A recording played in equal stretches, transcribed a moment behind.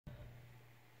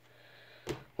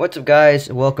What's up, guys?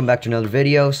 Welcome back to another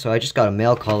video. So I just got a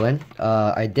mail call in.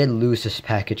 I did lose this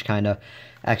package, kind of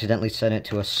accidentally sent it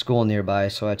to a school nearby,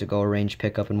 so I had to go arrange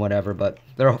pickup and whatever, but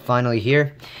they're finally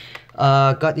here.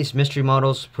 Got these mystery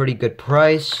models, pretty good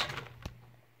price.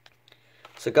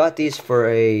 So got these for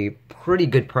a pretty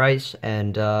good price,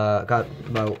 and got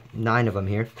about 9 of them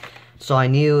here. So I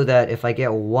knew that if I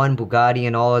get one Bugatti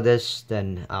in all of this,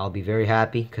 then I'll be very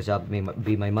happy, because that'll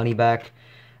be my money back.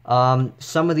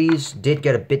 Some of these did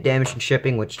get a bit damaged in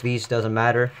shipping, which these doesn't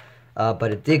matter.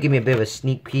 But it did give me a bit of a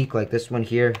sneak peek, like this one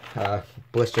here.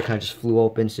 Blister kind of just flew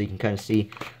open, so you can kind of see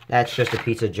that's just a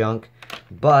piece of junk.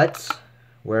 But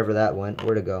wherever that went,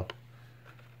 where'd it go?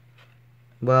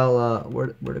 Well,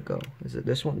 where'd it go? Is it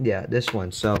this one? Yeah, this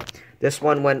one. So this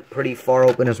one went pretty far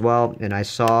open as well, and I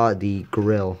saw the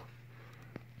grille.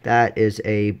 That is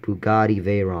a Bugatti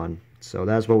VEYRON. So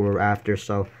that's what we're after.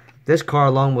 So this car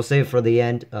alone, we'll save for the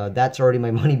end. That's already my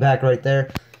money back right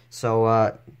there.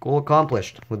 So, goal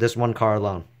accomplished with this one car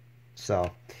alone.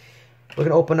 So, we're going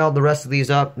to open all the rest of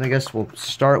these up. I guess we'll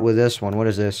start with this one. What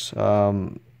is this?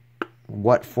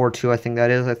 What 42, I think that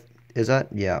is. Is that?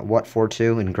 Yeah, What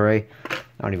 42 in gray. I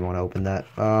don't even want to open that.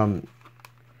 You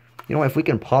know what? If we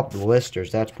can pop the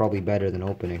blisters, that's probably better than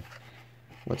opening.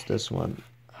 What's this one?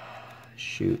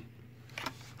 Shoot.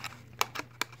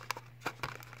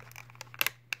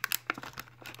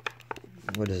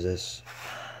 What is this?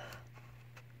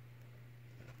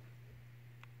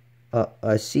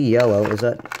 I see yellow. Is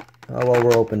that? Oh, well,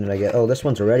 we're opening it, I guess. Oh, this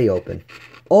one's already open.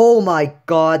 Oh my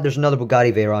god, there's another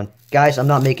Bugatti Veyron. Guys, I'm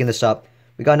not making this up.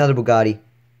 We got another Bugatti.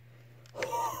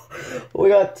 We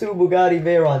got 2 Bugatti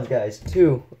Veyrons, guys.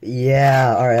 2.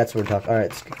 Yeah, alright, that's what we're talking.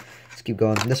 Alright, let's keep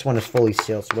going. This one is fully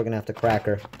sealed, so we're gonna have to crack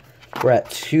her. We're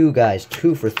at 2, guys.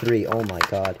 2 for 3. Oh my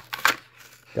god.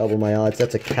 Double my odds.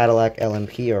 That's a Cadillac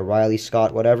LMP or Riley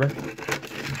Scott, whatever.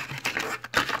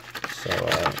 So,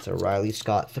 it's a Riley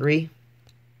Scott 3.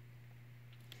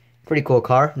 Pretty cool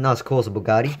car. Not as cool as a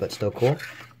Bugatti, but still cool.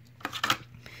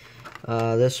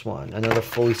 This one. Another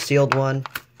fully sealed one.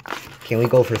 Can we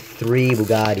go for 3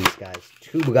 Bugattis, guys?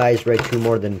 2 Bugattis, right? 2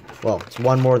 more than... Well, it's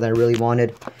 1 more than I really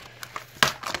wanted.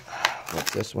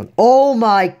 What's this one? Oh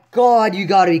my god, you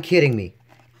gotta be kidding me.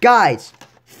 Guys,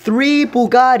 3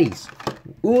 Bugattis.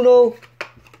 Uno,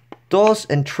 dos,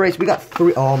 and tres. We got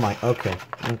 3. Oh my. Okay.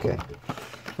 Okay.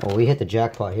 Oh, we hit the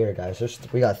jackpot here, guys.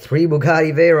 We got 3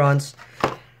 Bugatti Veyrons.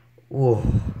 Ooh.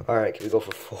 Alright, can we go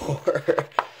for 4?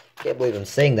 Can't believe I'm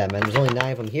saying that, man. There's only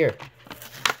 9 of them here.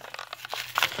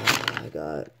 Oh my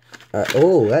god. Alright.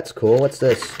 Oh, that's cool. What's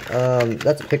this?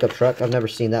 That's a pickup truck. I've never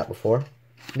seen that before.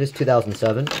 This is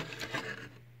 2007.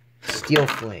 Steel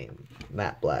Flame.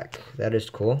 Matte black. That is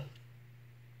cool.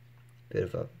 Bit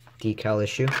of a decal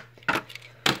issue.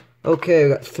 Okay, we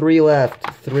got 3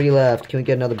 left. 3 left. Can we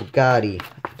get another Bugatti?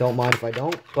 Don't mind if I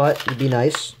don't, but it'd be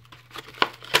nice.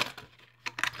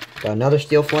 Got another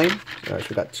Steel Flame. Alright, so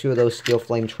we got 2 of those Steel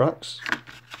Flame trucks.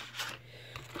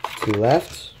 2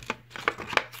 left.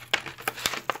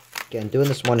 Again, doing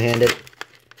this one-handed.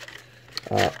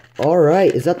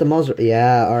 Alright, is that the Maserati?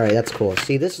 Yeah, alright, that's cool.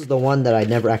 See, this is the one that I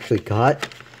never actually got.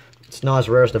 It's not as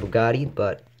rare as the Bugatti,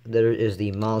 but there is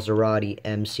the Maserati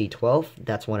MC12.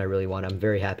 That's one I really want. I'm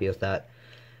very happy with that.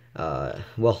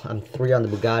 Well, I'm 3 on the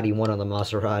Bugatti, 1 on the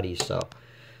Maserati, so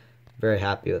very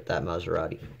happy with that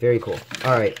Maserati. Very cool.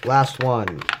 Alright, last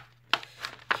one.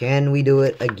 Can we do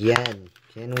it again?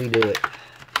 Can we do it?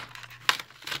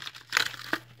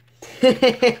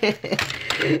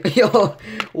 Yo,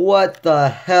 what the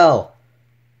hell?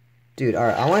 Dude,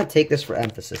 alright, I want to take this for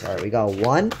emphasis. Alright, we got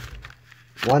 1.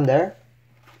 1 there.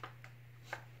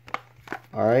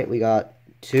 Alright, we got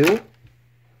 2.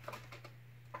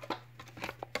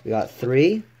 We got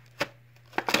 3.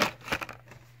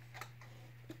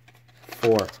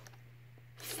 4.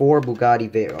 4 Bugatti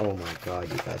Veyron. Oh my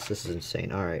god, you guys, this is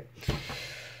insane. Alright.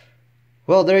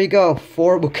 Well, there you go.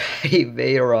 4 Bugatti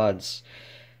Veyrons.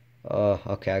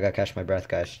 Okay, I gotta catch my breath,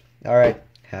 guys. Alright,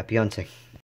 happy hunting.